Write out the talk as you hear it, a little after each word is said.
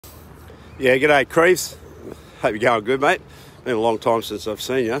Yeah, g'day, Creeves. Hope you're going good, mate. Been a long time since I've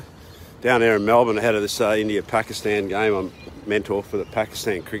seen you. Down there in Melbourne ahead of this India-Pakistan game. I'm mentor for the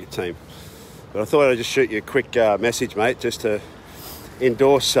Pakistan cricket team. But I thought I'd just shoot you a quick message, mate, just to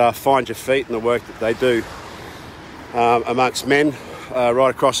endorse Find Your Feet and the work that they do amongst men right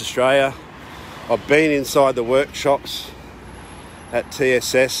across Australia. I've been inside the workshops at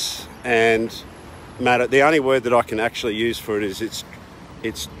TSS, and Matt, the only word that I can actually use for it is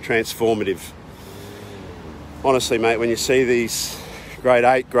it's transformative. Honestly, mate, when you see these grade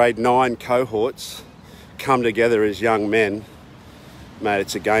 8, grade 9 cohorts come together as young men, mate,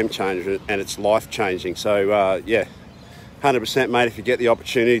 it's a game changer and it's life changing. So yeah, 100%, mate, if you get the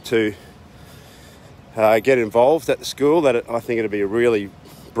opportunity to get involved at the school, I think it'll be a really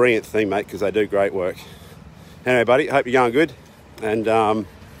brilliant thing, mate, because they do great work. Anyway, buddy, hope you're going good, and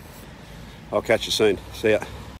I'll catch you soon. See ya.